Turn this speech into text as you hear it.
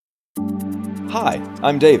Hi,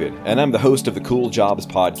 I'm David, and I'm the host of the Cool Jobs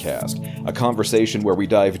Podcast, a conversation where we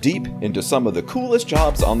dive deep into some of the coolest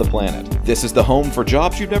jobs on the planet. This is the home for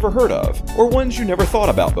jobs you've never heard of, or ones you never thought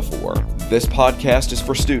about before. This podcast is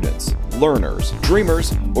for students, learners,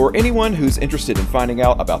 dreamers, or anyone who's interested in finding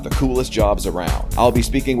out about the coolest jobs around. I'll be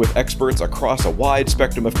speaking with experts across a wide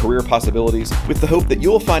spectrum of career possibilities with the hope that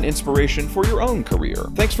you'll find inspiration for your own career.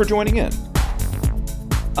 Thanks for joining in.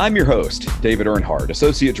 I'm your host, David Earnhardt,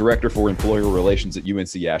 Associate Director for Employer Relations at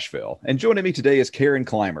UNC Asheville. And joining me today is Karen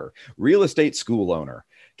Clymer, Real Estate School Owner.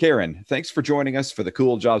 Karen, thanks for joining us for the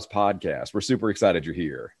Cool Jobs Podcast. We're super excited you're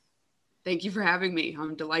here. Thank you for having me.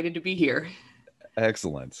 I'm delighted to be here.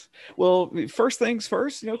 Excellent. Well, first things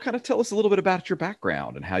first, kind of tell us a little bit about your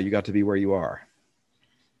background and how you got to be where you are.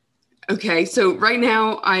 Okay, so right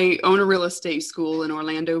now I own a real estate school in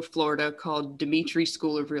Orlando, Florida called Dimitri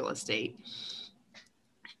School of Real Estate.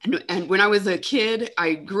 And when I was a kid,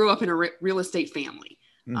 I grew up in a real estate family.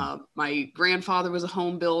 My grandfather was a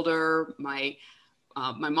home builder. My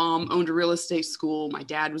mom owned a real estate school. My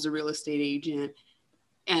dad was a real estate agent.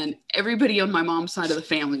 And everybody on my mom's side of the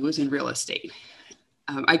family was in real estate.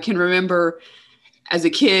 I can remember as a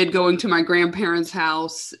kid going to my grandparents'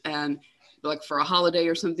 house and like for a holiday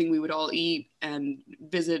or something, we would all eat and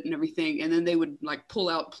visit and everything. And then they would like pull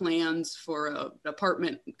out plans for an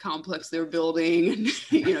apartment complex they're building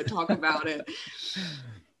and, talk about it.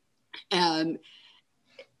 And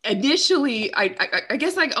initially, I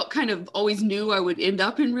guess I kind of always knew I would end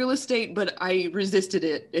up in real estate, but I resisted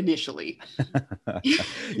it initially.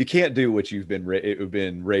 You can't do what you've been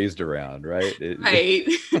raised around, right? Right.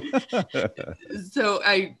 So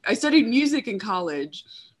I studied music in college.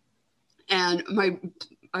 And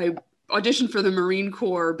I auditioned for the Marine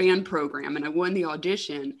Corps band program and I won the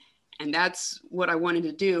audition and that's what I wanted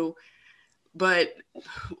to do. But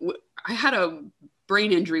I had a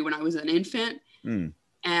brain injury when I was an infant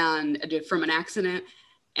and from an accident.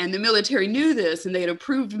 And the military knew this and they had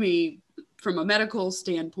approved me from a medical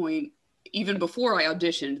standpoint. Even before I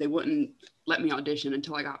auditioned, they wouldn't let me audition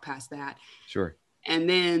until I got past that. Sure. And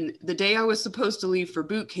then the day I was supposed to leave for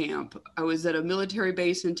boot camp, I was at a military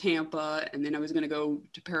base in Tampa, and then I was going to go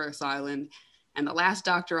to Parris Island. And the last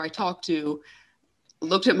doctor I talked to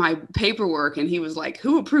looked at my paperwork and he was like,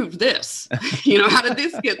 "Who approved this? How did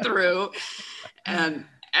this get through?" And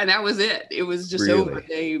that was it. It was just really? Over.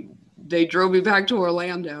 They drove me back to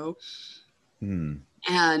Orlando. And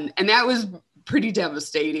that was pretty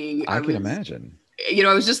devastating. I can imagine.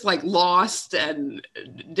 I was just like lost and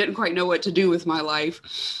didn't quite know what to do with my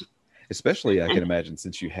life. Especially, I can imagine,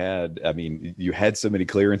 since you had so many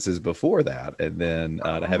clearances before that, and then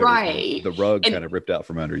to have the rug kind of ripped out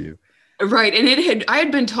from under you. Right. And I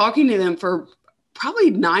had been talking to them for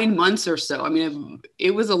probably 9 months or so. I mean,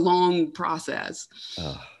 it was a long process.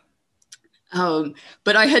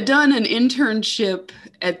 But I had done an internship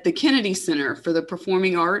at the Kennedy Center for the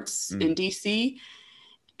Performing Arts in DC.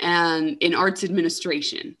 And in arts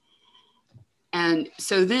administration. And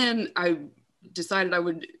so then I decided I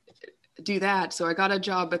would do that. So I got a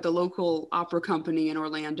job at the local opera company in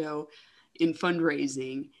Orlando in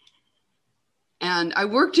fundraising. And I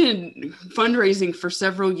worked in fundraising for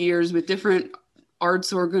several years with different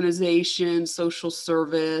arts organizations, social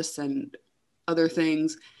service, and other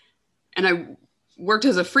things. And I worked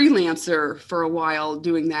as a freelancer for a while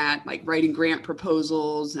doing that, like writing grant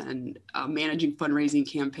proposals and managing fundraising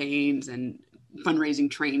campaigns and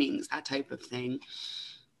fundraising trainings, that type of thing.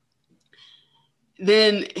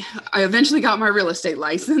 Then I eventually got my real estate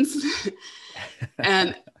license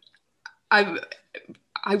and I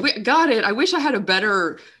got it. I wish I had a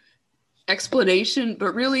better explanation,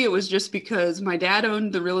 but really it was just because my dad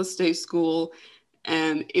owned the real estate school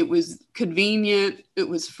and it was convenient. It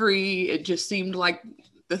was free. It just seemed like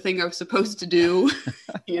the thing I was supposed to do,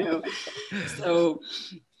 So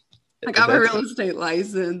I got my real estate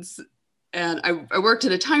license and I worked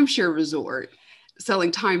at a timeshare resort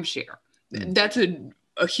selling timeshare. That's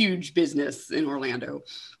a huge business in Orlando.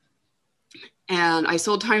 And I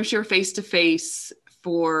sold timeshare face-to-face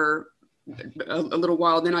for a little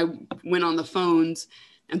while. Then I went on the phones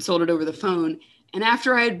and sold it over the phone. And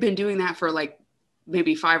after I had been doing that for like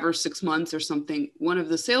maybe 5 or 6 months or something, one of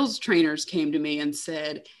the sales trainers came to me and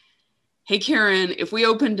said, "Hey, Karen, if we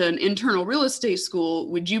opened an internal real estate school,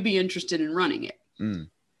 would you be interested in running it?"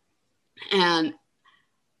 And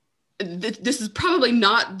this is probably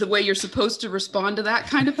not the way you're supposed to respond to that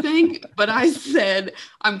kind of thing, but I said,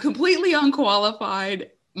 "I'm completely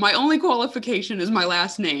unqualified. My only qualification is my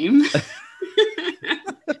last name."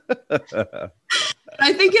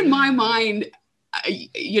 I think in my mind,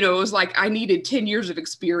 it was like I needed 10 years of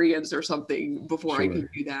experience or something before I could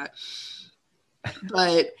do that.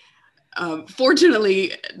 But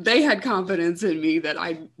fortunately, they had confidence in me that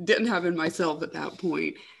I didn't have in myself at that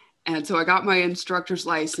point. And so I got my instructor's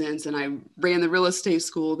license and I ran the real estate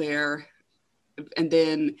school there. And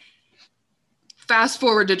then fast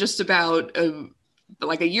forward to just about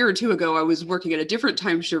like a year or two ago, I was working at a different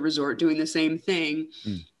timeshare resort doing the same thing.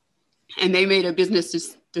 And they made a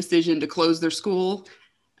business decision to close their school.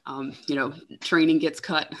 Training gets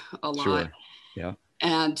cut a lot. Sure. Yeah.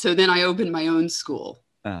 And so then I opened my own school.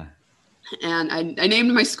 And I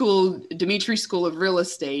named my school Dimitri School of Real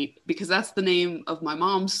Estate because that's the name of my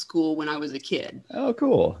mom's school when I was a kid. Oh,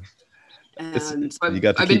 cool. And so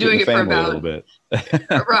I've been doing it for about a little bit.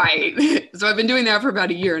 Right. So I've been doing that for about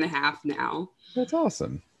a year and a half now. That's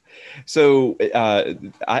awesome. So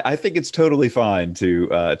I think it's totally fine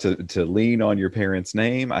to lean on your parents'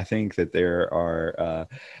 name. I think that there are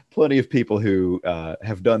plenty of people who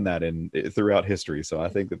have done that throughout history. So I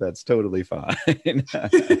think that that's totally fine.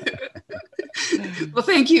 Well,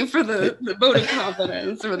 thank you for the vote of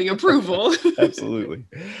confidence or the approval. Absolutely.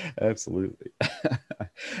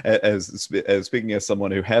 As speaking as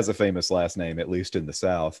someone who has a famous last name, at least in the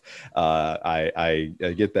South, I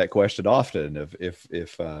get that question often of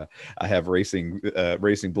if I have racing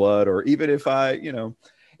blood, or even if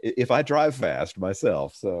I drive fast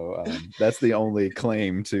myself. So that's the only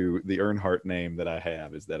claim to the Earnhardt name that I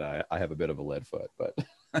have, is that I have a bit of a lead foot, but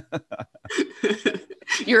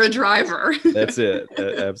you're a driver. That's it.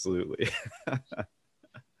 Absolutely.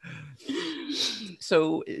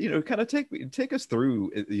 So, kind of take us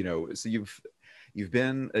through, so you've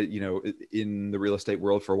been, in the real estate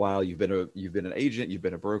world for a while. You've been an agent, you've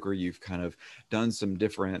been a broker, you've kind of done some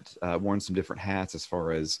different, worn some different hats as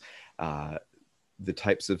far as the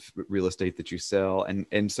types of real estate that you sell.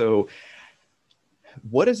 And so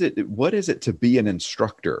what is it to be an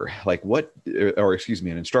instructor? Like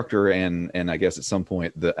an instructor and I guess at some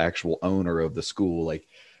point the actual owner of the school, like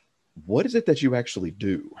what is it that you actually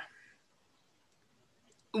do?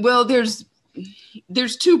 Well, there's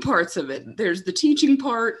two parts of it. There's the teaching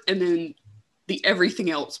part and then the everything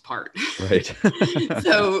else part. Right.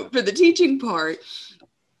 So for the teaching part,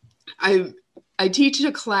 I teach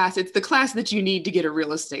a class. It's the class that you need to get a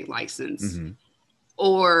real estate license,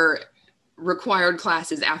 or required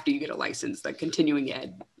classes after you get a license, like continuing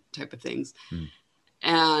ed type of things.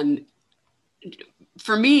 And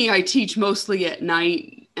for me, I teach mostly at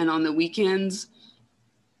night and on the weekends.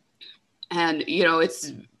 And,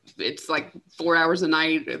 it's like 4 hours a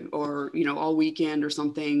night or, all weekend or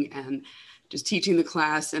something, and just teaching the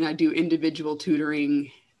class. And I do individual tutoring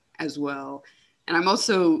as well. And I'm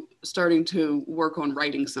also starting to work on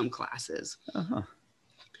writing some classes.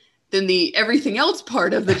 Then the everything else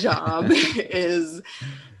part of the job is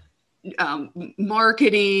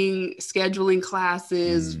marketing, scheduling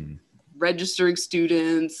classes, registering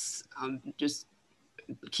students, just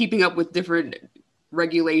keeping up with different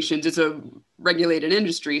regulations. It's a regulated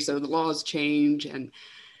industry, so the laws change, and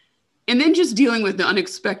then just dealing with the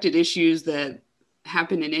unexpected issues that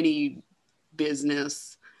happen in any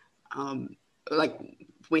business. Like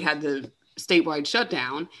we had the statewide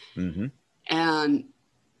shutdown, and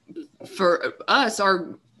for us,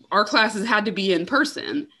 our classes had to be in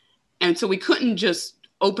person, and so we couldn't just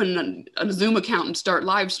open a Zoom account and start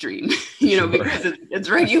live stream, because it's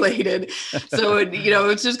regulated. So,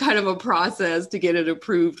 it's just kind of a process to get it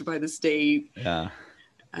approved by the state. Yeah.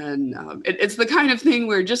 And it's the kind of thing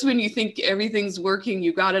where just when you think everything's working,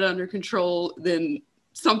 you got it under control, then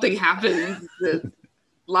something happens that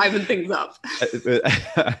liven things up.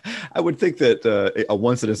 I would think that a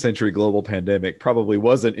once in a century global pandemic probably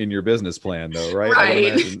wasn't in your business plan, though, right?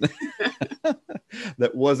 Right.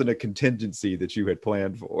 That wasn't a contingency that you had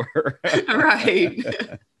planned for. Right.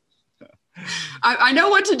 I know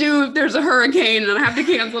what to do if there's a hurricane and I have to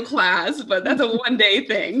cancel class, but that's a one-day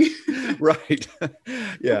thing. Right.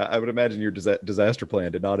 Yeah, I would imagine your disaster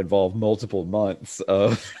plan did not involve multiple months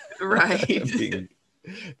of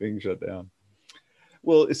being shut down.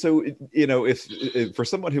 Well, so, if for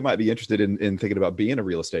someone who might be interested in thinking about being a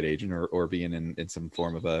real estate agent or being in some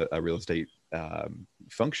form of a real estate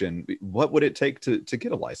function, what would it take to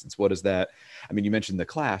get a license? What is that? I mean, you mentioned the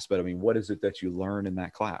class, but I mean, what is it that you learn in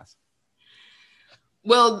that class?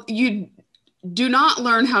 Well, you do not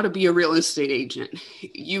learn how to be a real estate agent.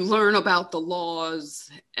 You learn about the laws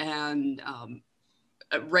and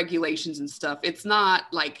regulations and stuff. It's not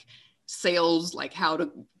like sales, like how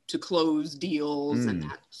to close deals and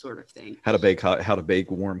that sort of thing. How to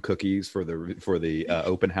bake warm cookies for the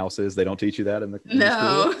open houses. They don't teach you that in the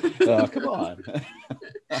no. school? Come on.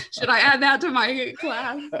 Should I add that to my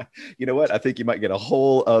class? You know what? I think you might get a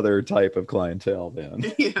whole other type of clientele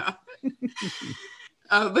then. Yeah.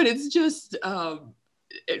 But it's just,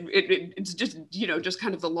 it's just, just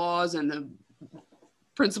kind of the laws and the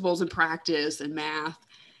principles and practice and math.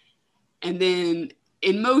 And then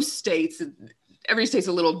in most states, every state's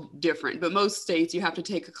a little different, but most states you have to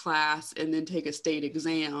take a class and then take a state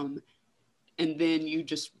exam. And then you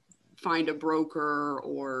just find a broker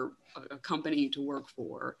or a company to work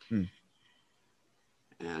for.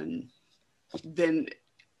 And then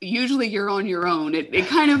usually you're on your own. It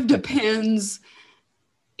kind of depends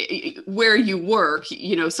where you work.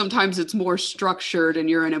 Sometimes it's more structured and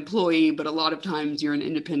you're an employee, but a lot of times you're an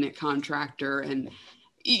independent contractor and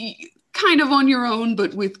kind of on your own,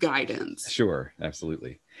 but with guidance. Sure,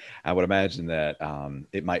 absolutely. I would imagine that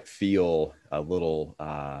it might feel a little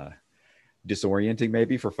disorienting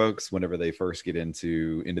maybe for folks whenever they first get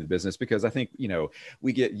into the business, because I think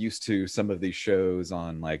we get used to some of these shows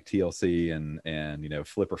on like TLC and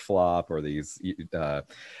Flip or Flop, or these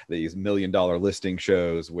 $1 million listing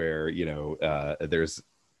shows where there's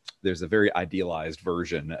a very idealized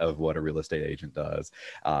version of what a real estate agent does,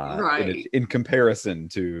 right, in comparison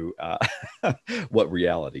to what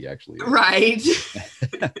reality actually is. Right.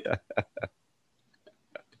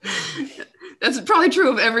 That's probably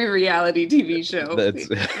true of every reality TV show. That's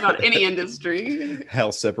not any industry.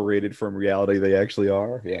 How separated from reality they actually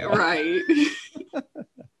are. Yeah. Right.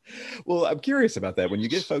 Well, I'm curious about that. When you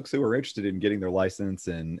get folks who are interested in getting their license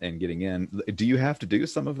and getting in, do you have to do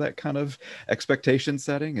some of that kind of expectation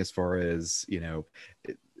setting as far as,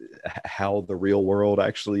 how the real world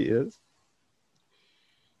actually is?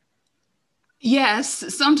 Yes,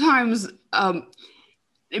 sometimes,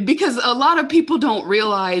 because a lot of people don't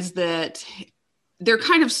realize that they're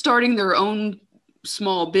kind of starting their own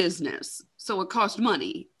small business. So it costs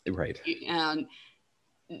money. Right. And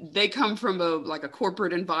they come from a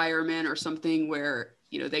corporate environment or something where,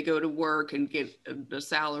 they go to work and get a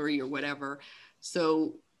salary or whatever.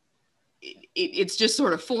 So it's just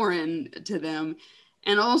sort of foreign to them.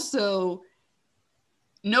 And also,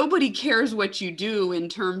 nobody cares what you do in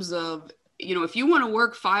terms of, if you want to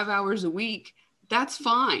work 5 hours a week, that's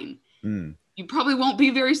fine. You probably won't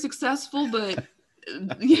be very successful, but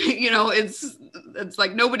it's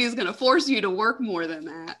like nobody's going to force you to work more than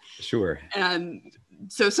that. Sure. And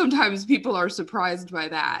so sometimes people are surprised by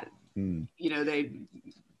that.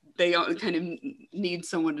 They kind of need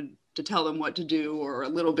someone to tell them what to do, or a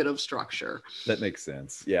little bit of structure. That makes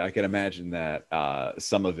sense. Yeah, I can imagine that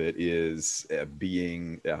some of it is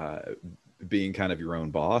being kind of your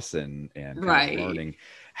own boss and right, learning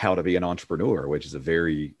how to be an entrepreneur, which is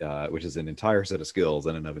which is an entire set of skills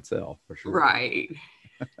in and of itself, for sure. Right.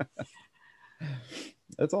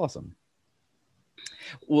 That's awesome.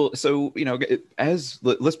 Well, so,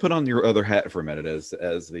 let's put on your other hat for a minute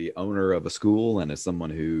as the owner of a school and as someone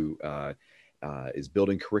who is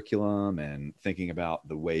building curriculum and thinking about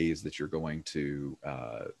the ways that you're going to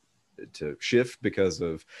shift because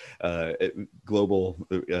of global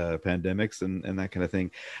pandemics and that kind of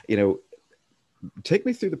thing. Take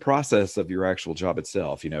me through the process of your actual job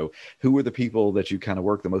itself. Who are the people that you kind of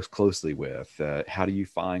work the most closely with? How do you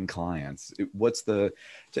find clients?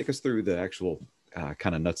 Take us through the actual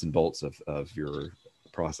kind of nuts and bolts of your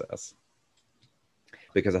process,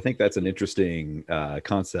 because I think that's an interesting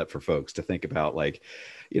concept for folks to think about, like,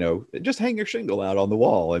 just hang your shingle out on the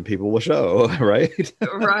wall and people will show, right?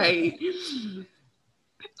 Right.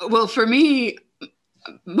 Well, for me,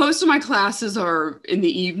 most of my classes are in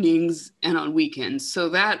the evenings and on weekends. So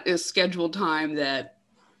that is scheduled time that,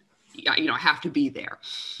 I have to be there.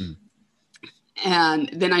 And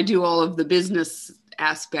then I do all of the business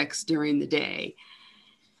aspects during the day.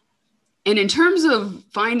 And in terms of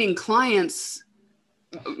finding clients,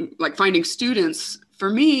 like finding students, for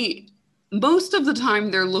me, most of the time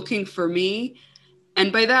they're looking for me.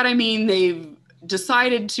 And by that, I mean, they've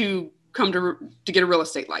decided to come to get a real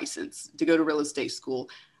estate license, to go to real estate school.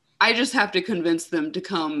 I just have to convince them to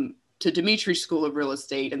come to Dimitri School of Real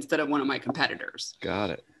Estate instead of one of my competitors. Got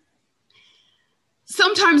it.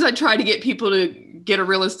 Sometimes I try to get people to get a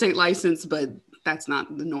real estate license, but that's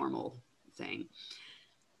not the normal thing.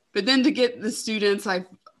 But then to get the students,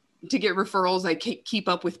 to get referrals, I keep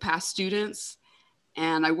up with past students,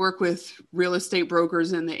 and I work with real estate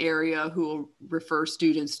brokers in the area who will refer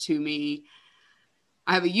students to me.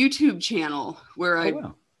 I have a YouTube channel where I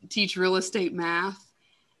teach real estate math,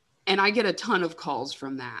 and I get a ton of calls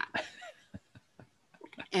from that.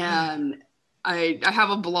 And I have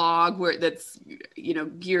a blog that's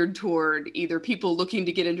geared toward either people looking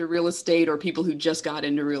to get into real estate or people who just got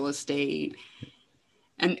into real estate.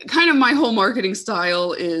 And kind of my whole marketing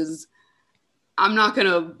style is I'm not going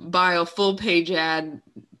to buy a full page ad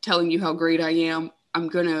telling you how great I am. I'm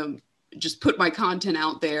going to just put my content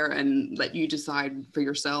out there and let you decide for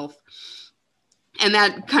yourself. And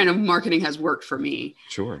that kind of marketing has worked for me.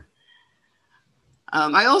 Sure.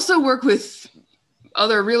 I also work with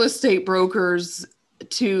other real estate brokers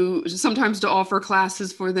to sometimes to offer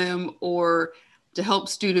classes for them or to help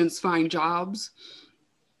students find jobs.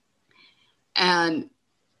 And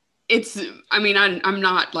I'm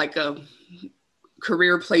not like a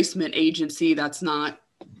career placement agency. That's not,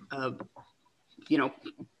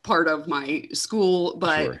 part of my school.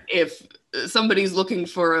 But Sure. if somebody's looking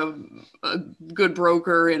for a good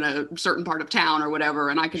broker in a certain part of town or whatever,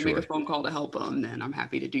 and I can make a phone call to help them, then I'm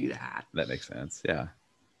happy to do that. That makes sense. Yeah.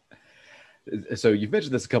 So you've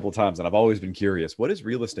mentioned this a couple of times, and I've always been curious. What is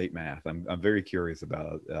real estate math? I'm very curious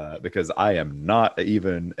about because I am not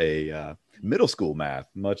even a middle school math,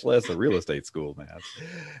 much less a real estate school math.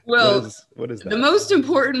 Well, what is that? The most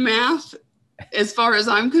important math, as far as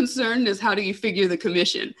I'm concerned, is how do you figure the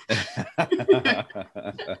commission?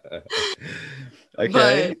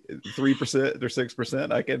 Okay, 3% or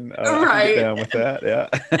 6%. I can right. get down with that. Yeah.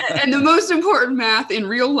 And the most important math in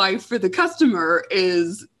real life for the customer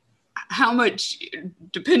is how much,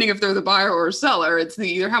 depending if they're the buyer or seller, it's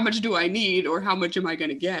either how much do I need or how much am I going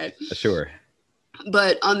to get? Sure.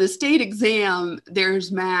 But on the state exam,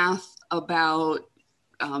 there's math about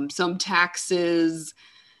some taxes,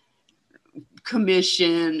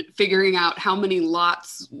 commission, figuring out how many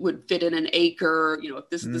lots would fit in an acre. If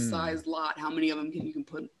this is the size lot, how many of them you can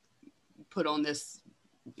put on this,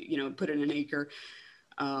 put in an acre.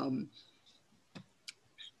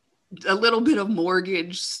 A little bit of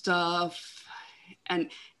mortgage stuff. And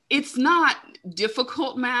it's not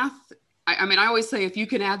difficult math. I always say if you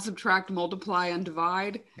can add, subtract, multiply, and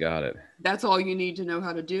divide. Got it. That's all you need to know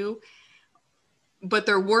how to do. But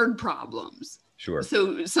they're word problems. Sure.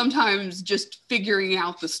 So sometimes just figuring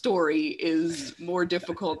out the story is more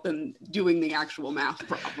difficult than doing the actual math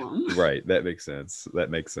problem. Right. That makes sense.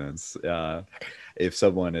 If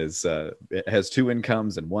someone has two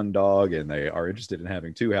incomes and one dog and they are interested in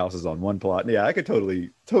having two houses on one plot, yeah, I could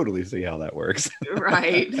totally see how that works.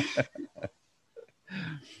 Right.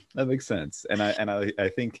 That makes sense. And I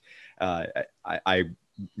think I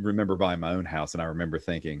remember buying my own house, and I remember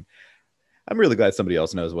thinking, I'm really glad somebody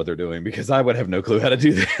else knows what they're doing, because I would have no clue how to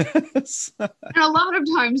do this. And a lot of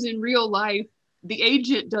times in real life, the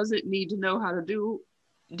agent doesn't need to know how to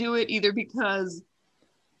do it either, because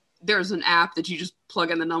there's an app that you just plug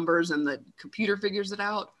in the numbers and the computer figures it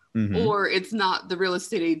out. Mm-hmm. Or it's not the real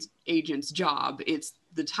estate agent's job. It's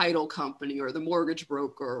the title company or the mortgage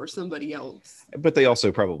broker or somebody else. But they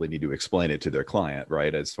also probably need to explain it to their client,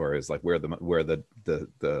 right? As far as like where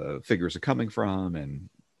the figures are coming from, and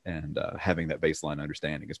having that baseline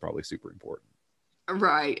understanding is probably super important.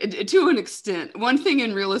 Right. To an extent. One thing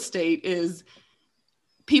in real estate is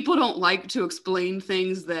people don't like to explain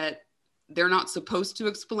things that they're not supposed to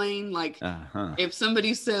explain. Like if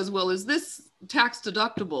somebody says, well, is this tax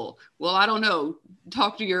deductible? Well, I don't know.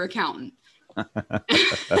 Talk to your accountant.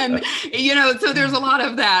 And, so there's a lot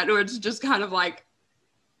of that where it's just kind of like,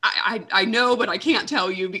 I know, but I can't tell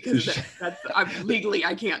you because legally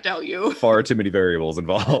I can't tell you. Far too many variables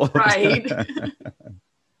involved. Right.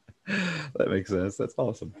 That makes sense. That's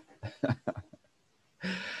awesome.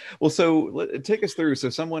 Well, so take us through. So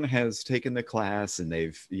someone has taken the class and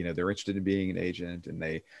they're interested in being an agent, and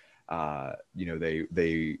they are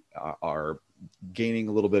gaining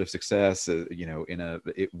a little bit of success,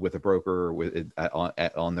 with a broker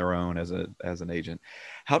on their own as an agent.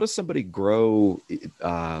 How does somebody grow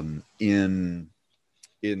in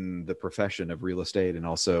the profession of real estate, and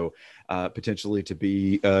also potentially to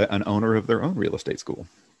be an owner of their own real estate school?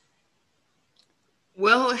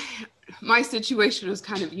 Well, my situation was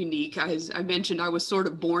kind of unique. As I mentioned, I was sort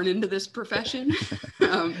of born into this profession.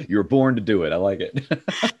 You were born to do it. I like it.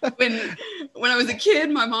 When I was a kid,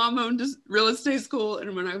 my mom owned a real estate school,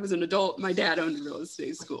 and when I was an adult, my dad owned a real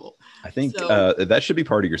estate school. I think that should be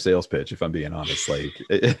part of your sales pitch, if I'm being honest. Like,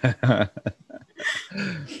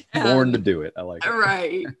 born to do it. I like it.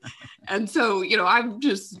 Right. And so, I've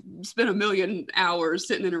just spent 1 million hours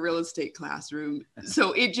sitting in a real estate classroom.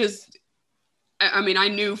 So it just, I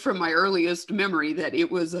knew from my earliest memory that it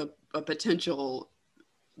was a potential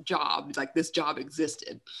job, like this job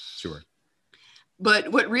existed. Sure.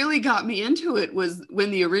 But what really got me into it was when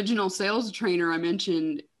the original sales trainer I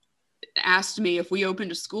mentioned asked me, if we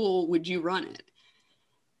opened a school, would you run it?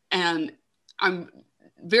 And I'm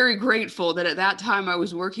very grateful that at that time I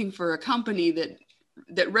was working for a company that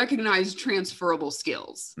that recognized transferable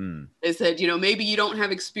skills. They said, maybe you don't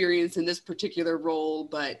have experience in this particular role,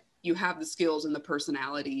 but you have the skills and the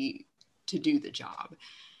personality to do the job.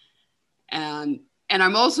 And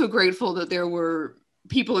I'm also grateful that there were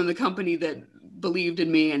people in the company that believed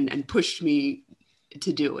in me and pushed me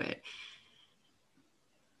to do it.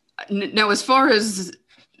 Now, as far as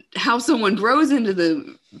how someone grows into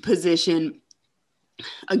the position,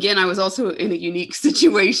 again, I was also in a unique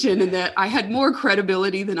situation in that I had more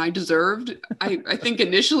credibility than I deserved. I think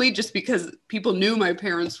initially just because people knew my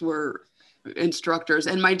parents were instructors,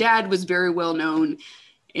 and my dad was very well known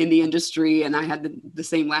in the industry, and I had the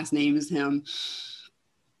same last name as him.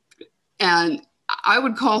 And I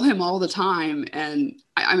would call him all the time. And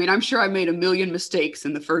I mean, I'm sure I made a million mistakes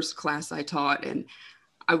in the first class I taught. And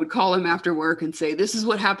I would call him after work and say, this is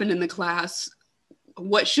what happened in the class.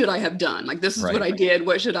 What should I have done? Like, this is what I did.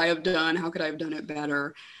 What should I have done? How could I have done it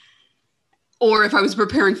better? Or if I was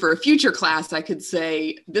preparing for a future class, I could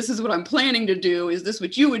say, this is what I'm planning to do. Is this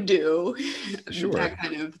what you would do? Sure. That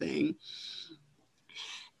kind of thing.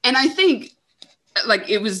 And I think like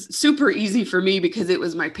it was super easy for me because it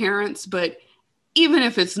was my parents, but even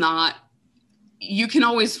if it's not, you can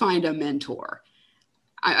always find a mentor.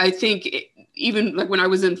 I think even like when I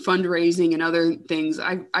was in fundraising and other things,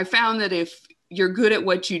 I found that if you're good at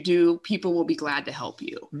what you do, people will be glad to help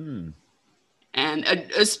you. And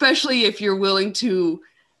especially if you're willing to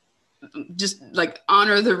just like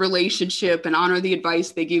honor the relationship and honor the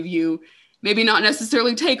advice they give you, maybe not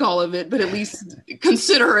necessarily take all of it, but at least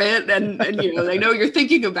consider it. And they know you're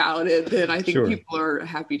thinking about it, then I think people are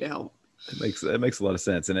happy to help. It makes a lot of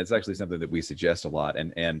sense, and it's actually something that we suggest a lot.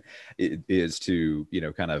 And it is to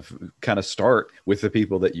kind of start with the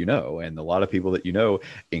people that you know, and a lot of people that you know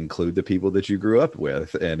include the people that you grew up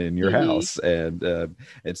with and in your house, and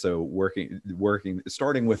so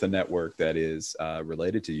starting with a network that is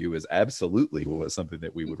related to you is absolutely something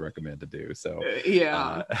that we would recommend to do. So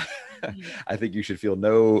I think you should feel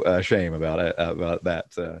no shame about it, about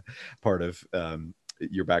that part of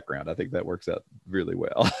your background. I think that works out really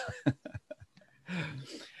well.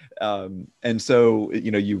 And so,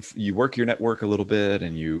 you work your network a little bit,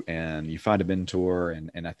 and you find a mentor.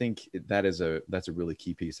 And I think that's a really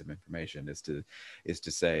key piece of information is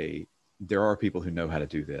to say, there are people who know how to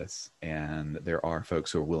do this, and there are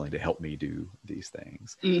folks who are willing to help me do these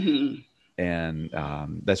things. And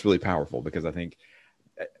that's really powerful, because I think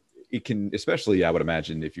it can, especially I would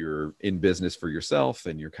imagine if you're in business for yourself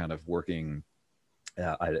and you're kind of working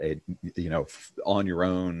on your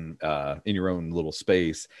own, in your own little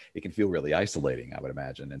space, it can feel really isolating, I would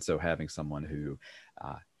imagine. And so having someone who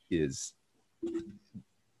is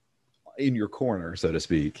in your corner, so to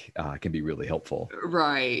speak, can be really helpful.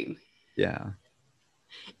 Right. Yeah.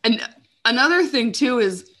 And another thing too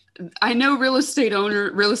is I know real estate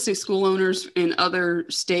school owners in other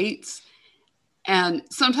states, and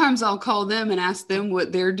sometimes I'll call them and ask them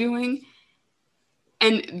what they're doing.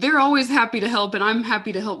 And they're always happy to help, and I'm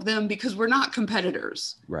happy to help them because we're not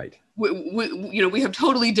competitors. Right. We have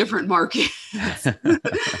totally different markets.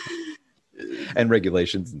 And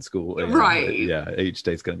regulations in school. Right. Yeah. Each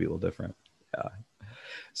state's going to be a little different. Yeah.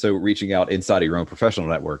 So reaching out inside of your own professional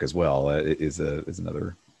network as well is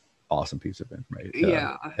another awesome piece of information.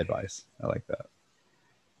 Advice. I like that.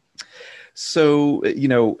 So,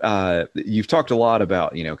 you've talked a lot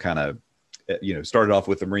about, kind of, started off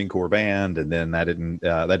with the Marine Corps band, and then that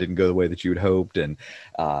didn't go the way that you had hoped, and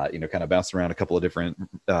kind of bounced around a couple of different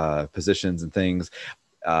positions and things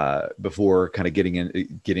before kind of getting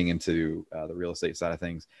into the real estate side of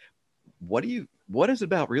things. What is it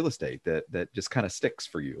about real estate that just kind of sticks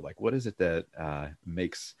for you? Like, what is it that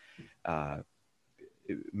makes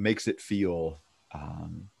it feel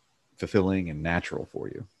fulfilling and natural for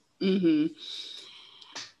you?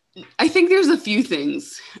 I think there's a few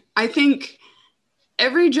things. I think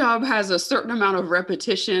every job has a certain amount of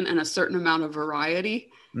repetition and a certain amount of variety.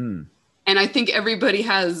 And I think everybody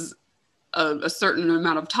has a certain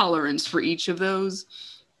amount of tolerance for each of those.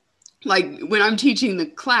 Like when I'm teaching the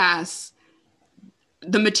class,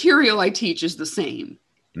 the material I teach is the same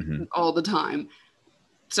all the time.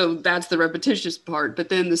 So that's the repetitious part. But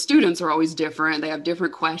then the students are always different. They have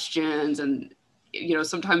different questions, and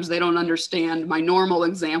sometimes they don't understand my normal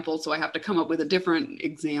example, so I have to come up with a different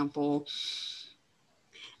example.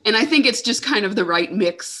 And I think it's just kind of the right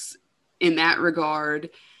mix in that regard.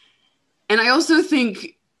 And I also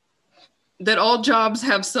think that all jobs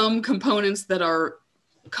have some components that are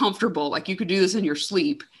comfortable, like you could do this in your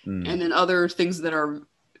sleep, and then other things that are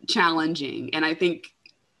challenging. And I think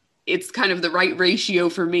it's kind of the right ratio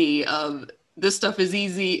for me of this stuff is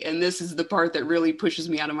easy, and this is the part that really pushes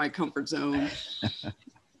me out of my comfort zone.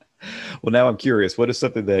 Well, now I'm curious. What is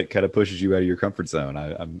something that kind of pushes you out of your comfort zone?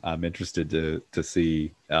 I'm interested to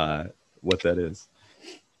see what that is.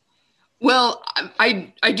 Well,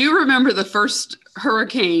 I do remember the first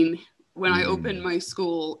hurricane when I opened my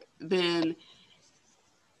school. Then,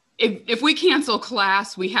 if we cancel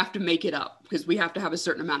class, we have to make it up because we have to have a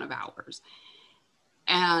certain amount of hours.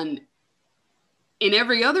 And in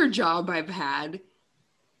every other job I've had,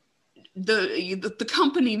 the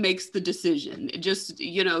company makes the decision. It just,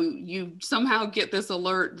 you somehow get this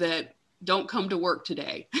alert that don't come to work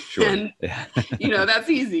today. Sure. And, that's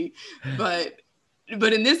easy. But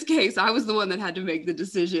in this case, I was the one that had to make the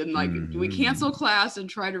decision. Like, do we cancel class and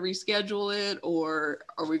try to reschedule it? Or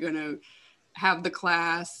are we going to have the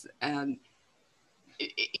class? And,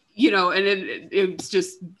 it's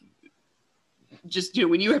just,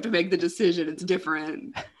 when you have to make the decision, it's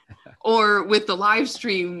different. Or with the live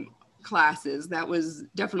stream classes, that was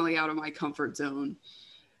definitely out of my comfort zone.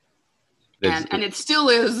 And it still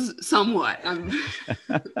is somewhat.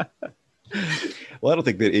 Well, I don't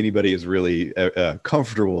think that anybody is really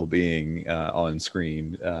comfortable being on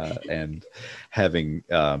screen and having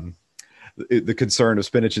the concern of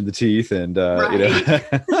spinach in the teeth and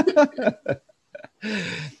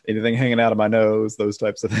anything hanging out of my nose, those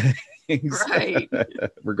types of things, right?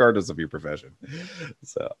 Regardless of your profession.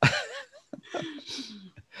 So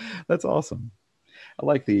that's awesome. I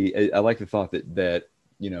like the thought that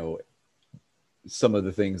some of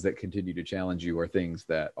the things that continue to challenge you are things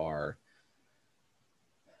that are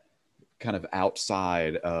kind of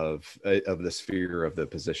outside of the sphere of the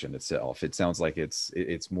position itself. It sounds like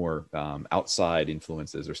it's more outside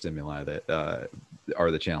influences or stimuli that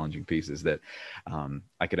are the challenging pieces that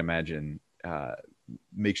I could imagine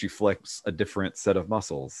makes you flex a different set of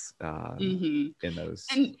muscles in those.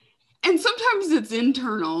 And sometimes it's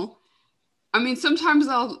internal. I mean, sometimes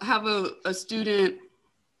I'll have a student,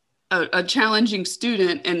 a challenging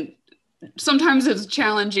student, and sometimes it's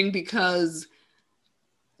challenging because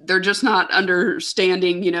they're just not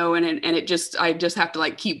understanding, and I just have to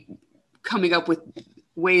like keep coming up with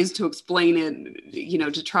ways to explain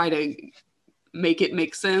it, to try to make it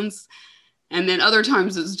make sense. And then other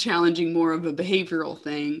times it's challenging more of a behavioral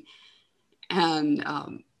thing. And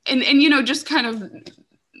just kind of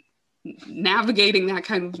navigating that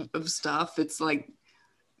kind of stuff. It's like,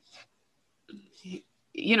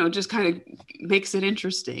 just kind of makes it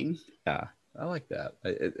interesting. Yeah. I like that.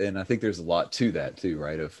 And I think there's a lot to that too,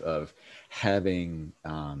 right? Of having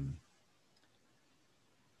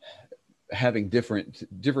different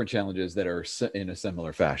challenges that are in a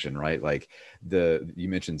similar fashion, right? Like you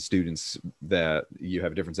mentioned students, that you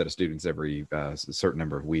have a different set of students every certain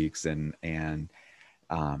number of weeks, and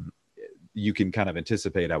you can kind of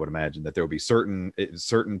anticipate, I would imagine, that there will be certain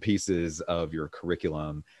pieces of your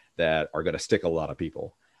curriculum that are going to stick a lot of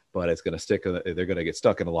people. But it's going to stick. They're going to get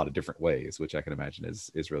stuck in a lot of different ways, which I can imagine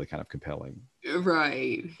is really kind of compelling.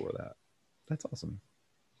 Right. For that. That's awesome.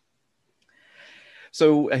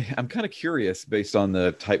 So I'm kind of curious, based on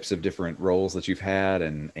the types of different roles that you've had,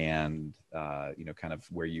 and kind of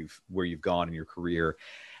where you've gone in your career,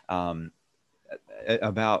 about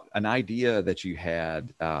an idea that you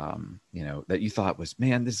had, that you thought was,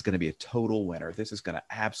 man, this is going to be a total winner. This is going to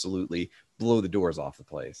absolutely blow the doors off the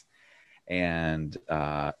place. And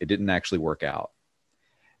it didn't actually work out.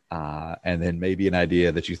 And then maybe an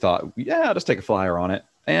idea that you thought, yeah, I'll just take a flyer on it.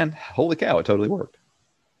 And holy cow, it totally worked.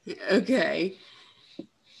 Okay.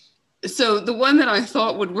 So the one that I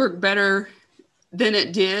thought would work better than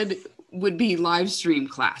it did would be live stream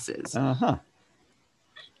classes. Uh-huh.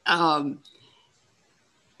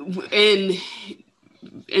 In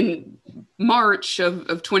March of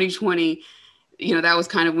 2020, that was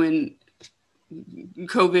kind of when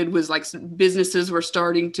COVID was like, businesses were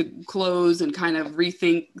starting to close and kind of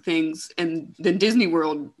rethink things. And then Disney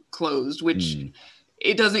World closed, which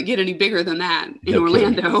it doesn't get any bigger than that in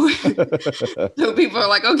Orlando. So people are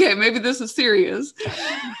like, okay, maybe this is serious.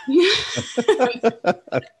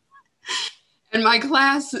 And my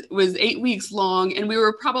class was 8 weeks long, and we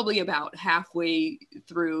were probably about halfway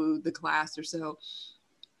through the class or so.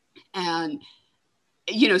 And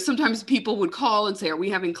sometimes people would call and say, are we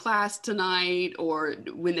having class tonight? Or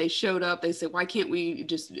when they showed up, they said, why can't we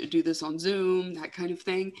just do this on Zoom? That kind of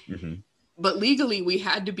thing. Mm-hmm. But legally, we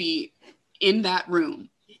had to be in that room.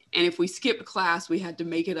 And if we skipped class, we had to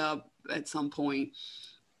make it up at some point.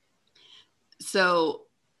 So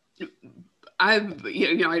I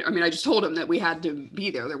just told them that we had to be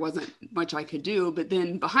there. There wasn't much I could do. But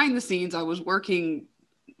then behind the scenes, I was working,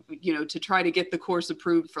 to try to get the course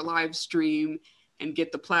approved for live stream and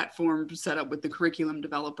get the platform set up with the curriculum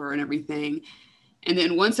developer and everything. And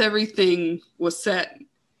then once everything was set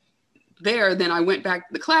there, then I went back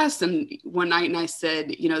to the class and one night and I said,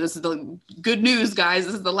 this is the good news, guys.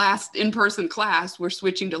 This is the last in-person class. We're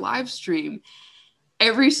switching to live stream.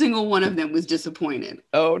 Every single one of them was disappointed.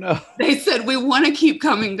 Oh no. They said, we want to keep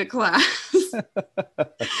coming to class.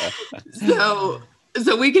 So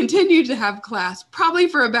we continued to have class probably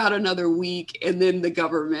for about another week. And then the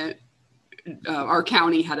government, our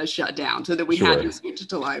county had to shut down so that we had to switch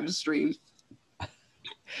to live stream.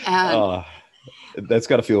 And that's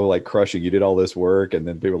got to feel like crushing. You did all this work and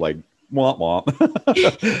then people were like, womp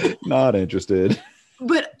womp, not interested.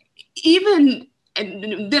 But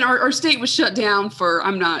and then our state was shut down for,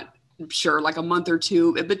 I'm not sure, like a month or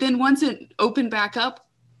two. But then once it opened back up,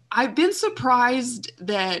 I've been surprised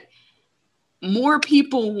that more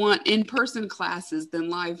people want in-person classes than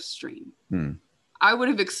live stream. I would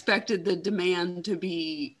have expected the demand to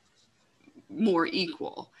be more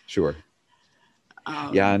equal. Sure.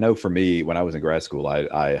 Yeah, I know for me, when I was in grad school,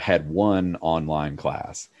 I had one online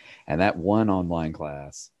class, and that one online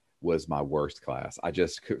class was my worst class. I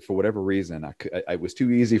just, for whatever reason, it was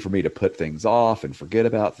too easy for me to put things off and forget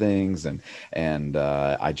about things. And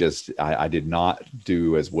I did not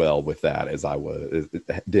do as well with that as I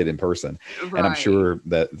did in person. Right. And I'm sure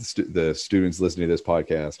that the students listening to this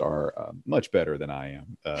podcast are much better than I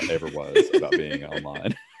am ever was about being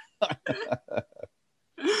online.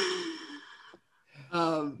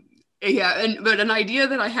 But an idea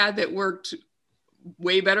that I had that worked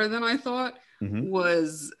way better than I thought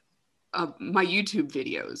was my YouTube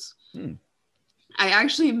videos. I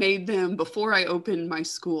actually made them before I opened my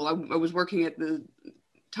school. I was working at the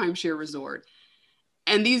timeshare resort,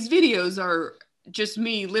 and these videos are just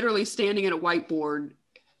me literally standing at a whiteboard,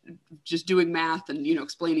 just doing math and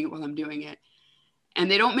explaining it while I'm doing it.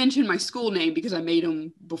 And they don't mention my school name because I made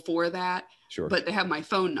them before that. Sure. But they have my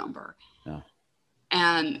phone number. Oh.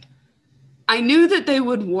 And I knew that they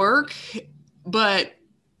would work, but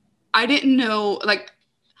I didn't know,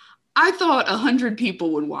 I thought 100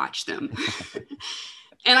 people would watch them.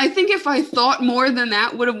 And I think if I thought more than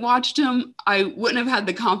that would have watched them, I wouldn't have had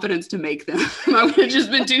the confidence to make them. I would have just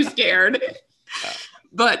been too scared.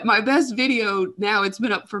 But my best video now, it's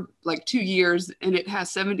been up for 2 years and it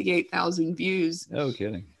has 78,000 views. No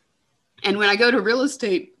kidding. And when I go to real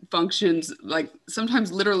estate functions,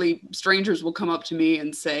 sometimes literally strangers will come up to me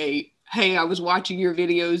and say, hey, I was watching your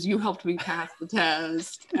videos. You helped me pass the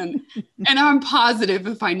test. And I'm positive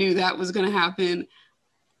if I knew that was going to happen,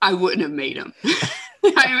 I wouldn't have made them.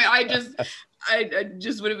 I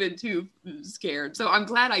just would have been too scared. So I'm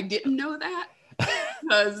glad I didn't know that,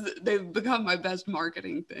 because they've become my best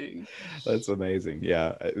marketing thing. That's amazing.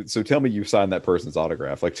 Yeah. So tell me you signed that person's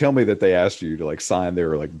autograph. Tell me that they asked you to sign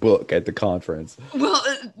their book at the conference. Well,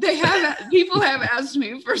 people have asked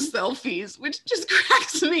me for selfies, which just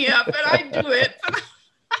cracks me up, and I do it. But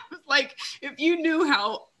I was like, if you knew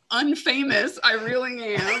how unfamous I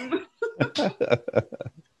really am.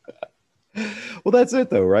 Well, that's it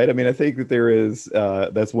though, right? I mean, I think that there is,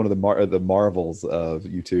 that's one of the marvels of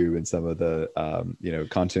YouTube and some of the,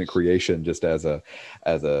 content creation, just as an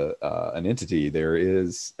entity. There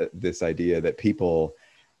is this idea that people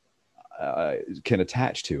can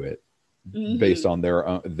attach to it based on their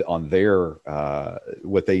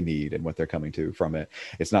what they need and what they're coming to from it.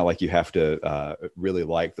 It's not like you have to really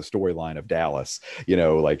like the storyline of Dallas,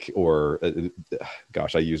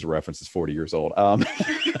 gosh, I used a reference that's 40 years old.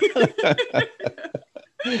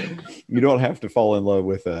 You don't have to fall in love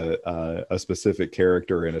with a specific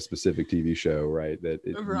character in a specific TV show, right? You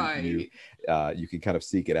can kind of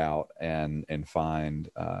seek it out and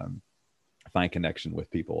find connection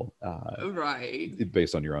with people,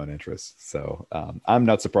 based on your own interests. So I'm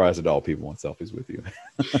not surprised at all people want selfies with you.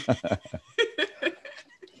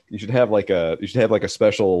 You should have a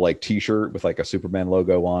special T-shirt with a Superman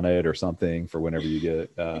logo on it or something for whenever you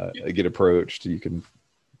get approached. You can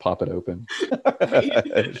pop it open,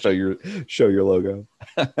 show your logo.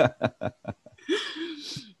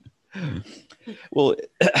 Well,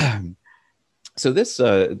 so this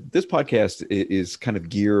podcast is kind of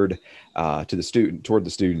geared toward the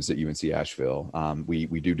students at UNC Asheville.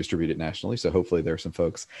 We do distribute it nationally, so hopefully there are some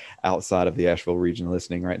folks outside of the Asheville region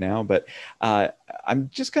listening right now. But I'm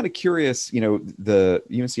just kind of curious. The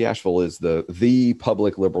UNC Asheville is the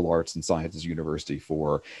public liberal arts and sciences university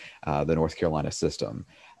for the North Carolina system.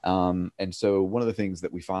 And so one of the things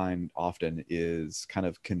that we find often is kind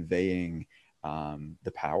of conveying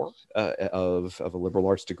the power of a liberal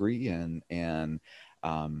arts degree and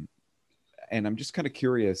And I'm just kind of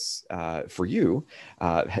curious for you,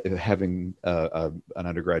 having an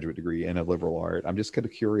undergraduate degree in a liberal art. I'm just kind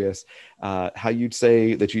of curious how you'd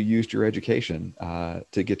say that you used your education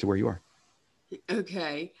to get to where you are.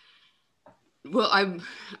 Okay. Well,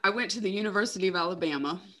 I went to the University of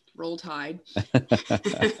Alabama. Roll Tide.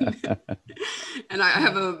 And I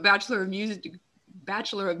have a Bachelor of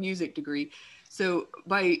Music degree. So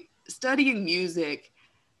by studying music,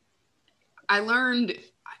 I learned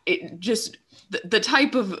the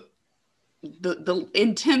type of the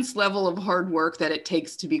intense level of hard work that it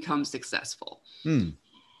takes to become successful. There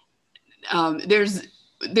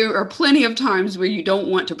are plenty of times where you don't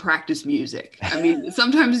want to practice music. I mean,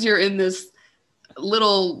 sometimes you're in this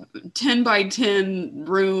little 10 by 10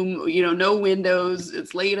 room, no windows,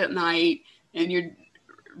 it's late at night, and you're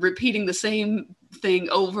repeating the same thing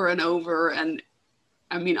over and over. And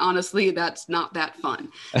I mean, honestly, that's not that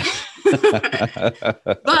fun.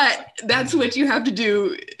 But that's what you have to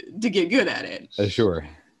do to get good at it. Sure.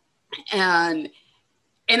 And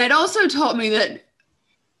it also taught me that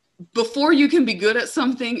before you can be good at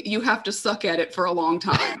something, you have to suck at it for a long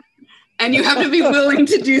time. And you have to be willing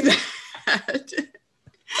to do that.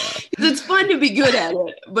 It's fun to be good at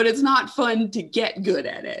it, but it's not fun to get good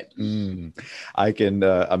at it. I can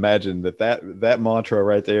imagine that mantra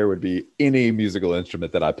right there would be any musical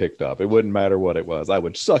instrument that I picked up. It wouldn't matter what it was. I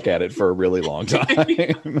would suck at it for a really long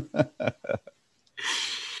time.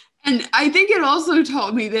 And I think it also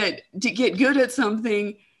taught me that to get good at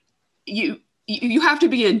something, you have to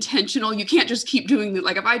be intentional. You can't just keep doing it.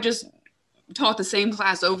 Like if I just taught the same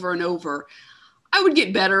class over and over, I would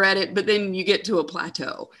get better at it, but then you get to a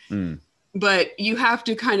plateau. But you have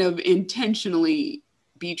to kind of intentionally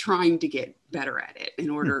be trying to get better at it in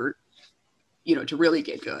order, to really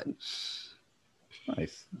get good.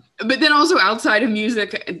 Nice. But then also outside of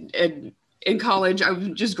music and in college, I was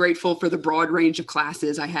just grateful for the broad range of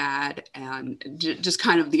classes I had and just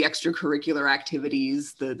kind of the extracurricular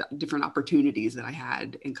activities, the different opportunities that I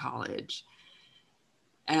had in college.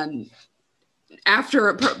 And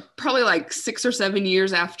after probably like 6 or 7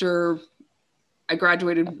 years after I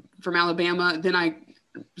graduated from Alabama, then I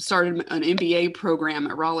started an MBA program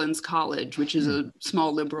at Rollins College, which is a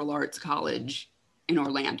small liberal arts college in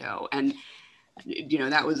Orlando. And,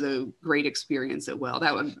 that was a great experience as well.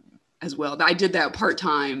 I did that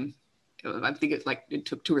part-time. I think it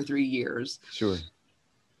took 2 or 3 years. Sure.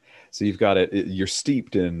 So you've got it. You're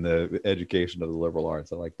steeped in the education of the liberal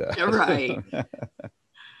arts. I like that. Right.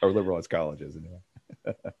 Or liberal arts colleges. Anyway.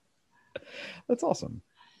 That's awesome.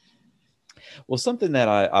 Well, something that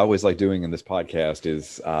I always like doing in this podcast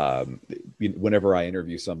is whenever I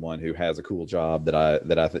interview someone who has a cool job that I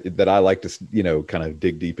like to, kind of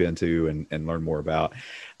dig deep into and learn more about.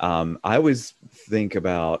 I always think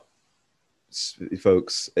about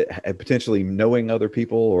folks potentially knowing other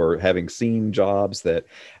people or having seen jobs that,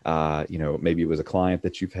 maybe it was a client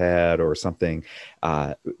that you've had or something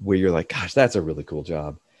where you're like, gosh, that's a really cool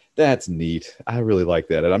job. That's neat. I really like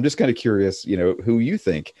that. And I'm just kind of curious, who you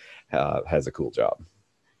think has a cool job.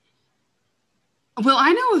 Well,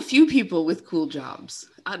 I know a few people with cool jobs.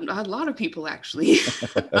 A lot of people, actually.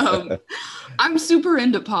 I'm super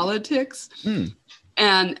into politics.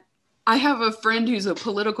 And I have a friend who's a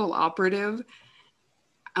political operative.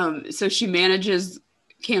 So she manages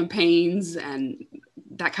campaigns and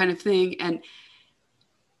that kind of thing. And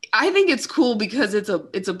I think it's cool because it's a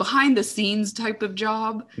behind the scenes type of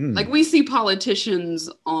job. Like we see politicians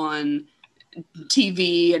on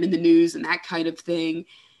TV and in the news and that kind of thing.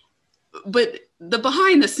 But the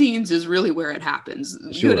behind the scenes is really where it happens,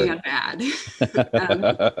 Sure. good and bad.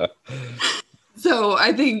 So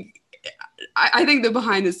I think the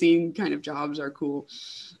behind the scene kind of jobs are cool.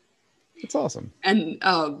 It's awesome. And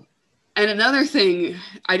another thing,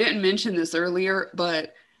 I didn't mention this earlier,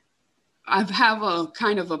 but I have a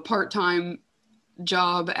kind of a part-time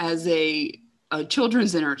job as a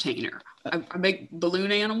children's entertainer. I make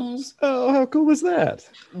balloon animals. Oh, how cool is that?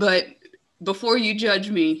 But before you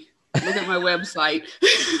judge me, look at my website.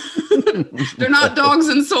 They're not dogs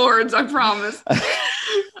and swords, I promise.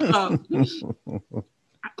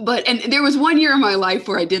 But there was 1 year in my life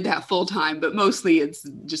where I did that full time, but mostly it's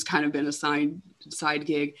just kind of been a side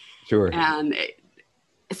gig. Sure. And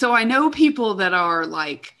so I know people that are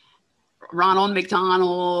like Ronald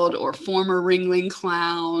McDonald or former Ringling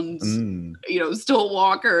Clowns, stilt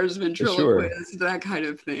walkers, ventriloquists, that kind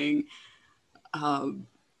of thing. And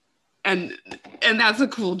that's a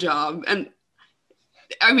cool job. And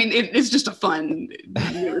I mean, it's just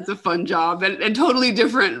it's a fun job and totally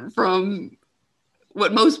different from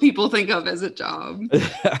what most people think of as a job.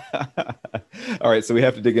 All right. So we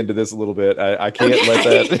have to dig into this a little bit. I can't let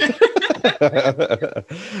that.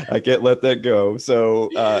 I can't let that go. So,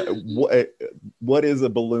 what is a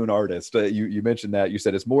balloon artist? You mentioned that you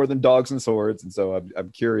said it's more than dogs and swords, and so I'm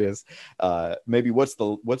curious. Maybe what's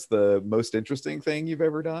the most interesting thing you've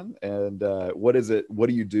ever done, and what is it? What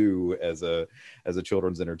do you do as a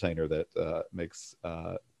children's entertainer that makes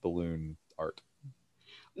balloon art?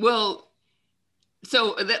 Well,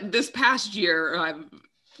 so this past year I've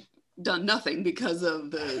done nothing because of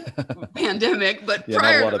the pandemic, but yeah,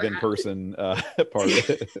 prior not a lot to of that, in-person part of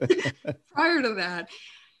it. prior to that,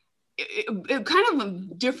 it kind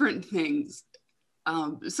of different things.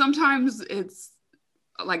 Sometimes it's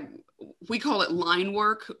like, we call it line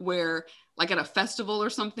work, where like at a festival or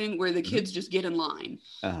something where the kids just get in line.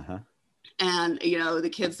 Uh-huh. And, the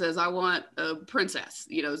kid says, I want a princess,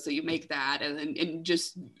 so you make that and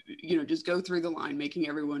just go through the line, making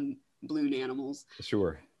everyone balloon animals.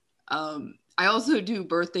 Sure. I also do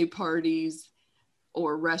birthday parties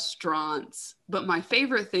or restaurants, but my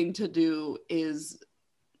favorite thing to do is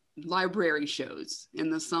library shows in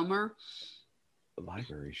the summer.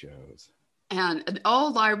 Library shows. And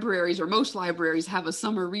all libraries, or most libraries, have a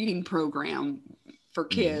summer reading program for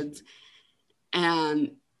kids.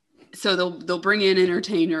 And so they'll bring in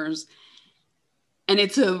entertainers, and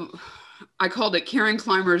I called it Karen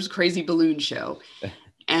Clymer's Crazy Balloon Show.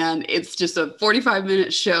 And it's just a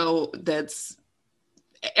 45-minute show that's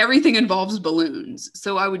everything involves balloons.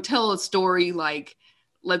 So I would tell a story like,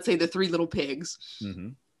 let's say, the Three Little Pigs,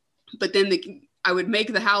 but then I would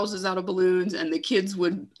make the houses out of balloons, and the kids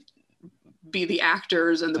would be the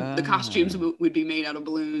actors, and the costumes would be made out of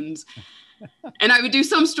balloons. And I would do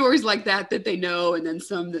some stories like that they know, and then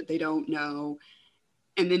some that they don't know,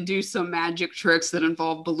 and then do some magic tricks that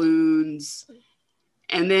involve balloons.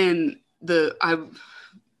 And then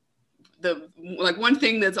one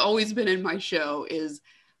thing that's always been in my show is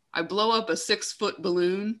I blow up a 6-foot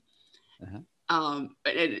balloon. I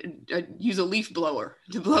use a leaf blower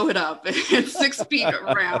to blow it up. It's 6 feet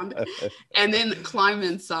around, and then climb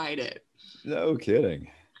inside it. No kidding.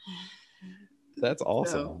 That's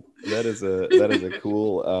awesome. So. That is a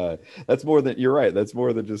cool. That's more than, you're right. That's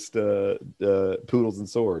more than just poodles and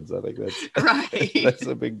swords. I think that's right. That's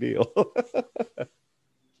a big deal.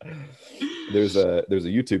 There's a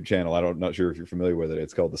YouTube channel. I'm not sure if you're familiar with it.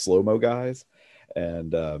 It's called the Slow Mo Guys,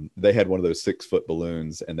 and they had one of those 6-foot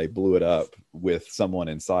balloons, and they blew it up with someone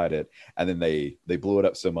inside it, and then they blew it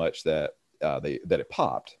up so much that it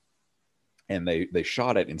popped, and they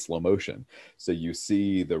shot it in slow motion. So you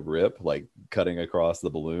see the rip like cutting across the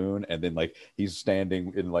balloon, and then like he's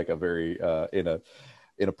standing in like a very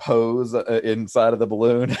in a pose inside of the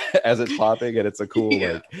balloon as it's popping, and it's a cool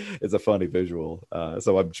like it's a funny visual.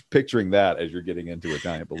 So I'm picturing that as you're getting into a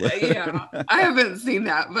giant balloon. Yeah, I haven't seen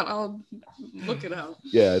that, but I'll look it up.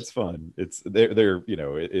 Yeah, it's fun. It's they're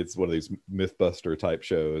it's one of these Mythbuster type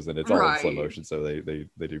shows, and it's all in slow motion, so they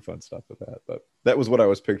do fun stuff with that. But that was what I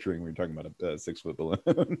was picturing when you're talking about a 6-foot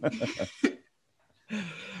balloon.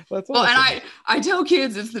 That's awesome. Well, and I tell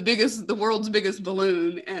kids it's the world's biggest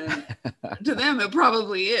balloon, and to them it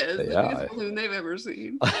probably is the biggest balloon they've ever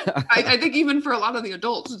seen. I think even for a lot of the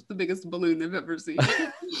adults, it's the biggest balloon they've ever seen.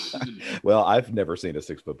 Well, I've never seen a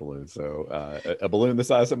 6-foot balloon, so a balloon the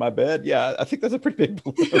size of my bed, yeah, I think that's a pretty big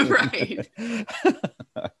balloon. Right.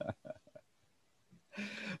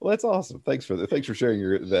 Well, that's awesome. Thanks for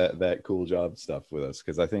sharing that cool job stuff with us,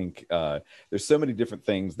 because I think there's so many different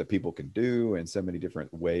things that people can do, and so many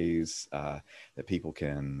different ways that people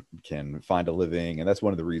can find a living. And that's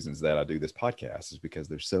one of the reasons that I do this podcast, is because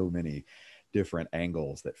there's so many different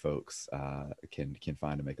angles that folks can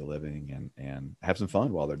find to make a living and have some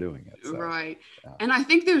fun while they're doing it. So, right. And I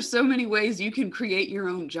think there's so many ways you can create your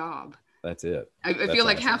own job. That's it. I feel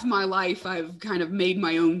like half my life I've kind of made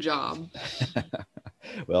my own job.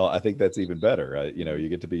 Well, I think that's even better. You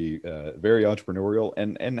get to be very entrepreneurial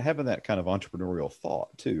and having that kind of entrepreneurial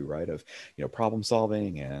thought too, right? Of problem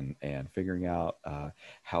solving and figuring out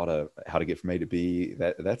how to get from A to B.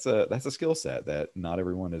 That's a skill set that not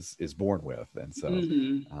everyone is born with, and so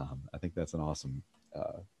I think that's an awesome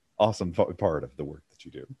part of the work that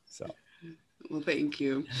you do. So, well, thank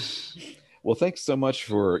you. Well, thanks so much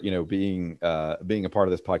for being a part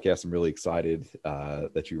of this podcast. I'm really excited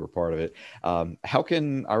that you were part of it. How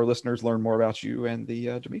can our listeners learn more about you and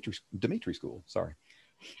the Dimitri School? Sorry.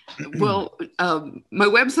 Well, my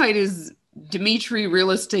website is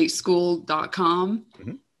DimitriRealEstateSchool.com,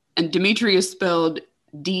 and Dimitri is spelled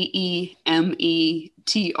DEMETREE,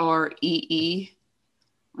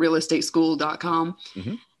 RealEstateSchool.com.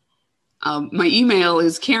 My email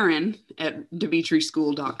is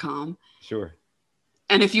Karen@DimitriSchool.com. Sure.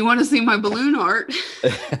 And if you want to see my balloon art,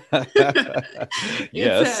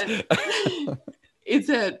 Yes. it's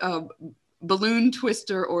at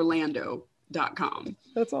balloontwisterorlando.com.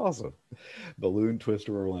 That's awesome. Balloon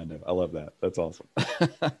Twister Orlando. I love that. That's awesome.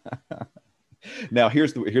 Now,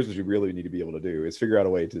 here's what you really need to be able to do is figure out a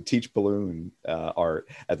way to teach balloon art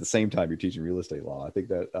at the same time you're teaching real estate law. I think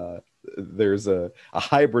that there's a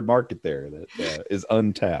hybrid market there that is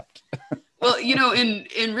untapped. Well,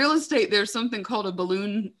 in real estate, there's something called a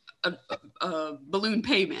balloon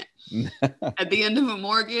payment at the end of a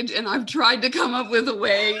mortgage, and I've tried to come up with a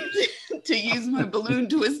way to use my balloon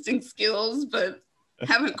twisting skills, but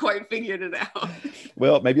haven't quite figured it out.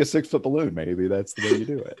 Well, maybe a 6-foot balloon. Maybe that's the way you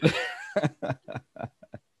do it.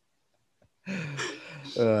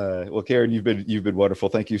 Well, Karen, you've been wonderful.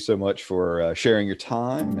 Thank you so much for sharing your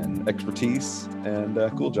time and expertise, and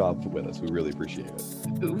cool job with us. We really appreciate it.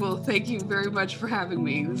 Well, thank you very much for having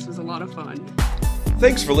me. This was a lot of fun.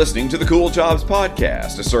 Thanks for listening to the Cool Jobs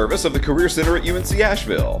Podcast, a service of the Career Center at UNC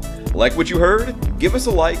Asheville. Like what you heard? Give us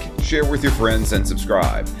a like, share with your friends, and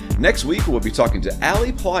subscribe. Next week, we'll be talking to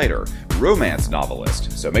Allie Pleiter, romance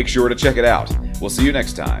novelist, so make sure to check it out. We'll see you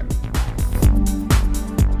next time.